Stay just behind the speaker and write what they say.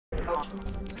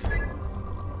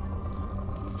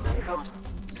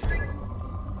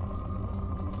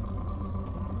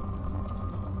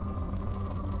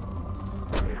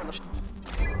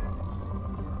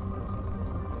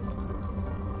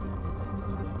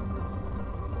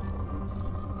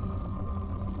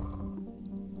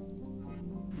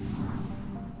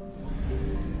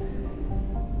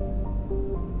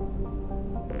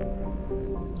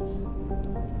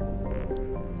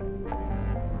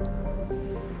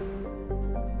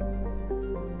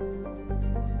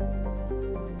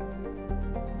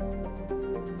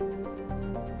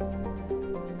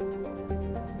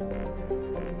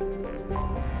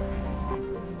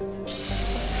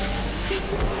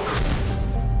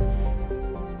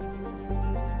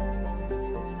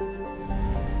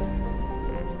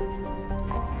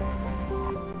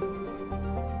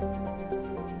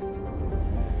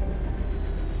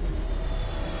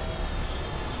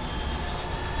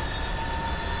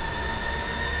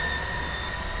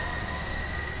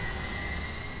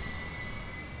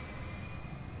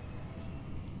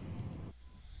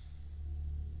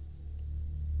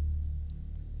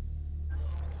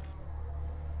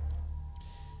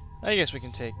I guess we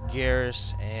can take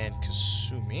Garrus and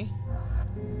Kasumi.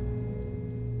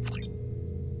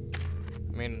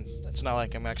 I mean, it's not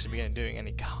like I'm actually doing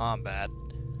any combat.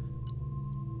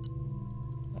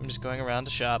 I'm just going around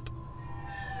to shop.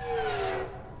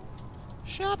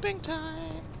 Shopping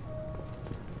time!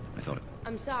 I thought...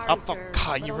 I'm sorry, oh, sir,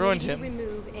 God, you ruined him.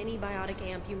 Remove any biotic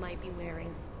amp you might be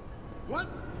wearing. What?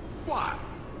 Why?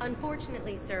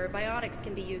 Unfortunately, sir, biotics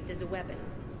can be used as a weapon.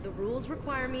 The rules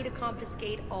require me to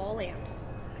confiscate all amps.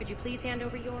 Could you please hand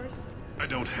over yours? I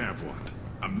don't have one.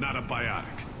 I'm not a biotic.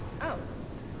 Oh.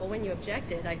 Well, when you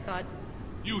objected, I thought...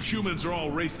 You humans are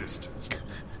all racist.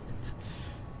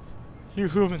 You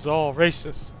humans are all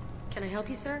racist. Can I help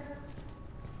you, sir?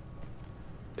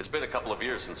 It's been a couple of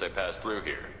years since I passed through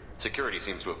here. Security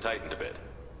seems to have tightened a bit.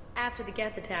 After the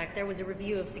Geth attack, there was a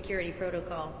review of security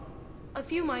protocol. A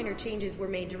few minor changes were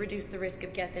made to reduce the risk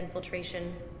of Geth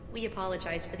infiltration. We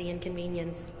apologize for the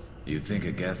inconvenience. You'd think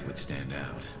a Geth would stand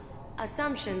out.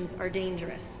 Assumptions are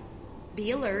dangerous.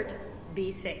 Be alert,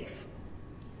 be safe.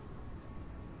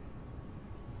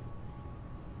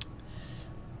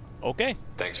 Okay.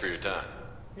 Thanks for your time.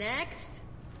 Next.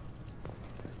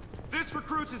 This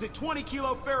recruits is a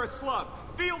 20-kilo ferrous slug.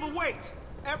 Feel the weight!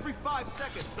 Every 5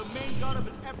 seconds, the main gun of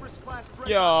an Everest-class dreadnought...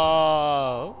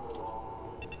 Yo.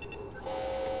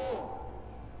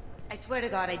 I swear to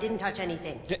God, I didn't touch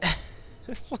anything.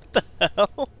 What the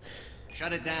hell?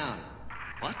 Shut it down.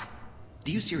 What?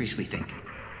 Do you seriously think?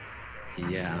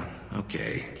 Yeah,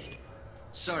 okay.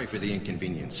 Sorry for the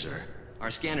inconvenience, sir.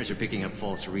 Our scanners are picking up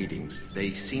false readings.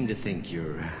 They seem to think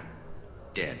you're...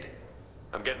 dead.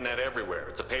 I'm getting that everywhere.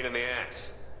 It's a pain in the ass.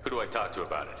 Who do I talk to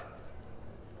about it?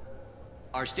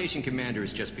 Our station commander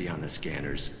is just beyond the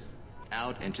scanners.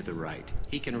 Out and to the right.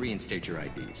 He can reinstate your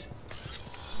IDs.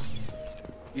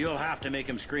 You'll have to make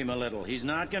him scream a little. He's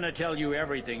not gonna tell you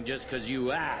everything just because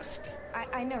you ask.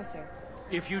 I know, sir.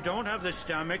 If you don't have the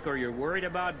stomach or you're worried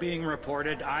about being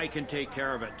reported, I can take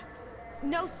care of it.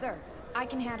 No, sir. I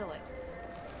can handle it.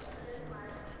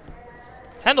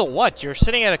 Handle what? You're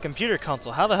sitting at a computer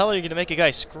console. How the hell are you going to make a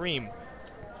guy scream?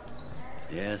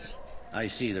 Yes, I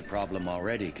see the problem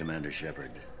already, Commander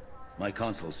Shepard. My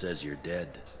console says you're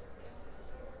dead.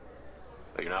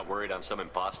 But you're not worried I'm some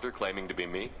imposter claiming to be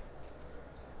me?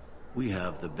 We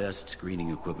have the best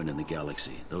screening equipment in the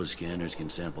galaxy. Those scanners can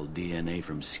sample DNA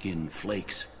from skin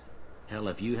flakes. Hell,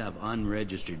 if you have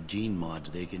unregistered gene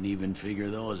mods, they can even figure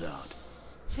those out.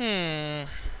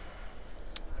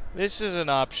 This is an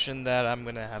option that I'm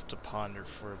going to have to ponder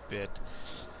for a bit.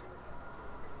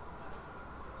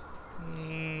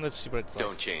 Let's see what it's like.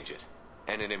 Don't change it.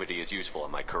 Anonymity is useful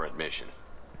on my current mission.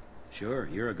 Sure,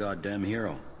 you're a goddamn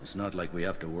hero. It's not like we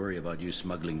have to worry about you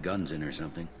smuggling guns in or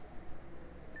something.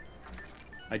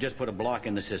 I just put a block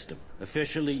in the system.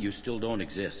 Officially, you still don't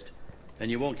exist. And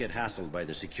you won't get hassled by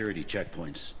the security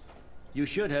checkpoints. You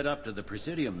should head up to the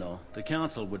Presidium, though. The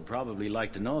Council would probably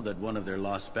like to know that one of their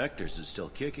lost specters is still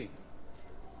kicking.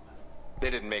 They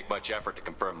didn't make much effort to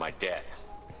confirm my death.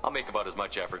 I'll make about as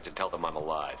much effort to tell them I'm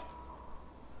alive.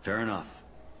 Fair enough.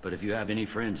 But if you have any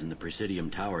friends in the Presidium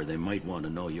Tower, they might want to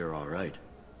know you're alright.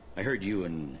 I heard you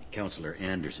and Counselor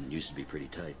Anderson used to be pretty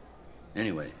tight.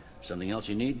 Anyway, something else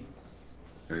you need?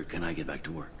 Or can I get back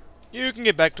to work? You can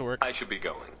get back to work. I should be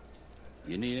going.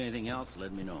 You need anything else,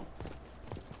 let me know.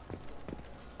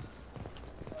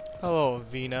 Hello,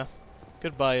 Avina.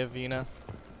 Goodbye, Avina.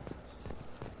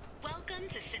 Welcome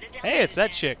to Citadel. Hey, it's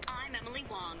that chick. I'm Emily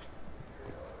Wong.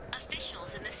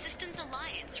 Officials in the Systems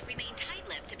Alliance remain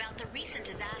tight-lipped about the recent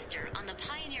disaster. cluster on the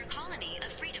pioneer colony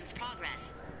of Freedom's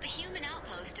Progress. The human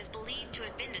outpost is believed to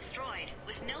have been destroyed,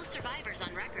 with no survivors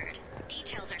on record.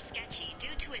 Details are sketchy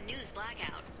due to a news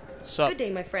blackout. Good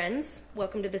day, my friends.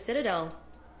 Welcome to the Citadel.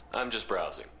 I'm just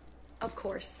browsing. Of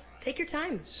course. Take your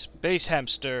time. Space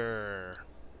hamster.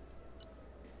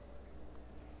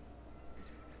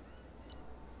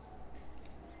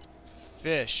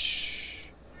 Fish.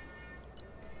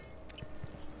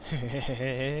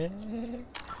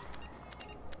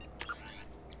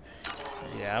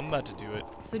 Yeah, I'm about to do it.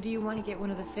 So do you want to get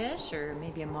one of the fish, or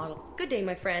maybe a model? Good day,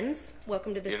 my friends.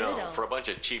 Welcome to the Citadel. You know, for a bunch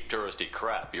of cheap touristy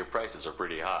crap, your prices are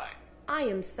pretty high. I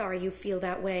am sorry you feel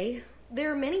that way.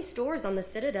 There are many stores on the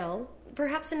Citadel.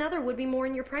 Perhaps another would be more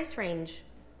in your price range.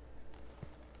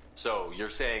 So, you're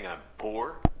saying I'm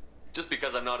poor? Just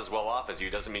because I'm not as well off as you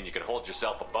doesn't mean you can hold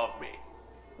yourself above me.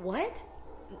 What?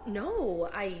 No,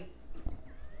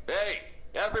 Hey,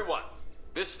 everyone!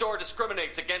 This store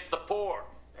discriminates against the poor!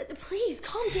 Please,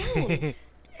 calm down.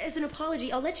 As an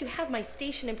apology, I'll let you have my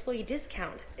station employee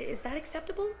discount. Is that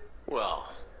acceptable?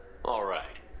 Well,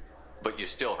 alright. But you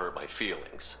still hurt my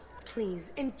feelings.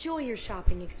 Please, enjoy your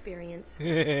shopping experience.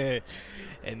 And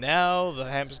now the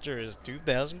hamster is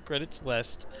 2,000 credits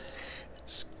less.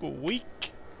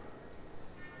 Squeak.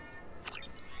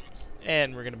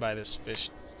 And we're gonna buy this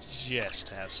fish just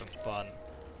to have some fun.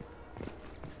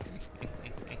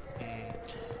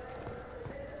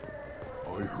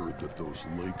 I heard that those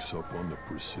lakes up on the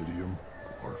Presidium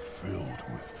are filled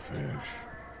with fish.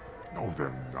 No,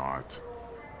 they're not.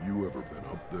 You ever been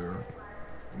up there?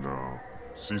 No.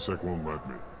 CSEC won't let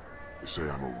me. They say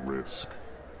I'm a risk.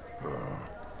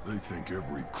 They think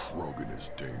every Krogan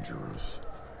is dangerous.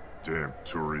 Damn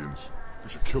Turians. We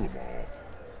should kill them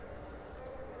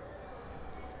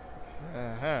all.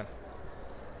 Uh-huh.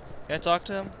 Can I talk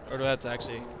to him? Or do I have to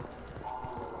actually...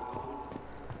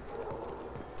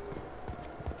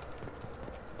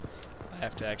 I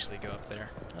have to actually go up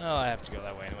there. Oh, I have to go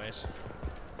that way anyways.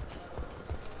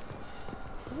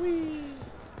 Whee!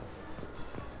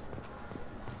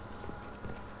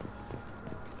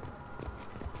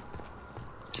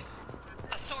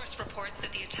 A source reports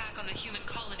that the attack on the human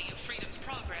colony of Freedom's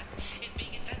Progress is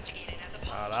being investigated as a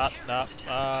possible terrorist attack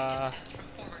by dissidents from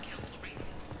former council races.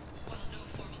 While no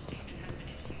formal statement has been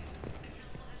issued.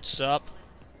 What's up?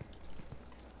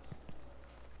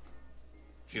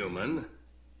 Human?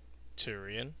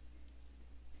 Tyrion.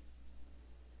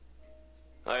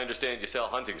 I understand you sell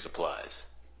hunting supplies.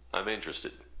 I'm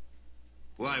interested.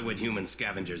 Why would human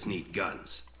scavengers need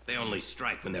guns? They only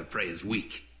strike when their prey is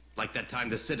weak. Like that time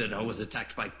the Citadel was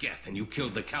attacked by Geth and you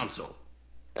killed the Council.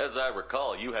 As I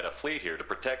recall, you had a fleet here to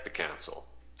protect the Council.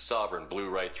 Sovereign blew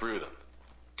right through them.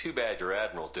 Too bad your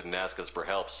admirals didn't ask us for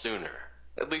help sooner.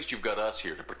 At least you've got us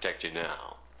here to protect you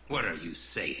now. What are you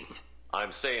saying?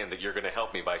 I'm saying that you're gonna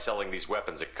help me by selling these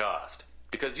weapons at cost.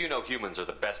 Because you know humans are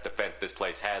the best defense this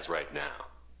place has right now.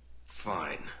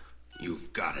 Fine.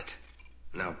 You've got it.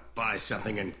 Now buy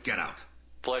something and get out.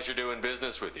 Pleasure doing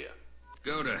business with you.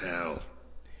 Go to hell.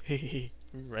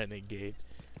 Renegade.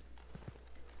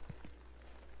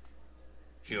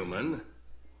 Human?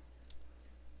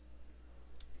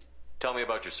 Tell me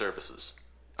about your services.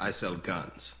 I sell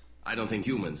guns. I don't think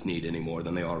humans need any more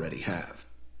than they already have.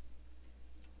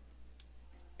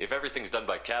 If everything's done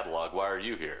by catalog, why are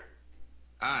you here?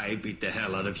 I beat the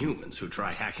hell out of humans who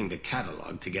try hacking the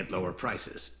catalog to get lower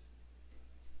prices.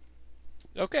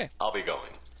 Okay. I'll be going.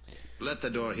 Let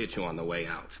the door hit you on the way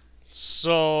out.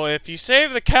 So, if you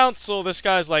save the council, this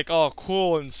guy's like, oh,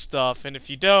 cool and stuff. And if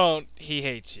you don't, he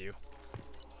hates you.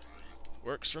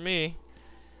 Works for me.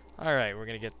 Alright, we're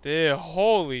gonna get the...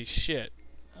 Holy shit.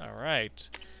 Alright.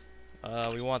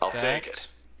 We want that. I'll take it.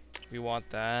 We want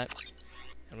that.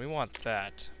 And we want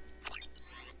that.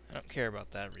 I don't care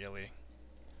about that, really.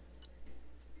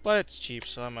 But it's cheap,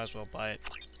 so I might as well buy it.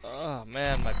 Oh,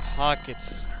 man, my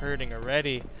pocket's hurting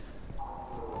already.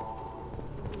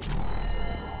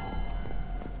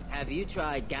 Have you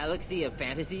tried Galaxy of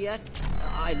Fantasy yet?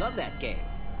 I love that game.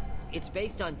 It's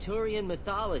based on Turian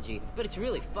mythology, but it's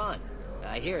really fun.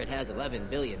 I hear it has 11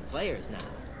 billion players now.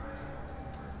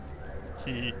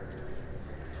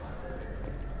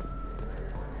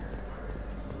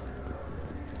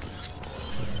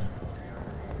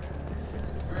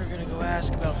 We're gonna go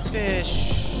ask about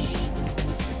fish.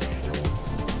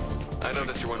 I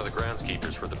noticed you're one of the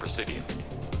groundskeepers for the Presidium.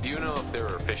 Do you know if there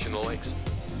are fish in the lakes?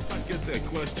 I get that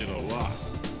question a lot.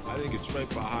 I think it's right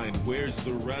behind where's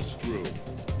the restroom.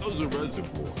 Those are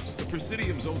reservoirs, the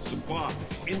Presidium's own supply,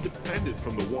 independent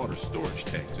from the water storage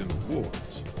tanks in the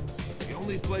wards. The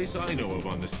only place I know of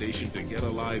on the station to get a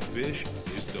live fish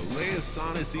is Delea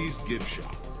Sonasy's gift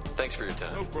shop. Thanks for your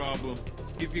time. No problem.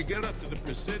 If you get up to the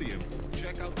Presidium,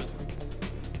 check out the...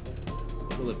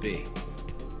 What'll it be?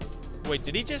 Wait,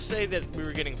 did he just say that we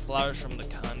were getting flowers from the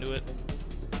conduit?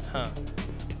 Huh.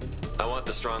 I want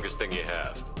the strongest thing you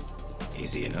have.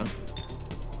 Easy enough.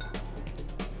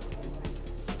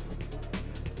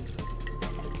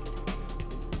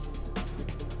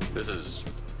 This is...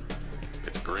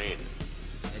 it's green.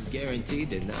 And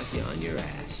guaranteed to knock you on your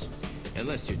ass.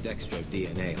 Unless you're Dextro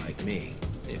DNA like me.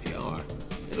 If you are,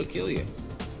 it'll kill you.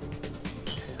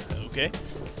 Okay.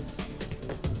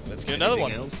 Let's get another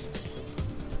one. Else?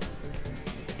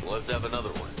 Let's have another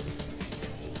one.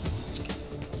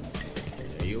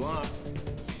 There you are.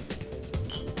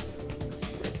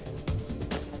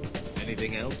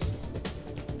 Anything else?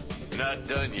 Not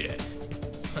done yet.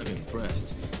 I'm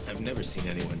impressed. I've never seen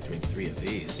anyone drink 3 of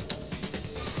these.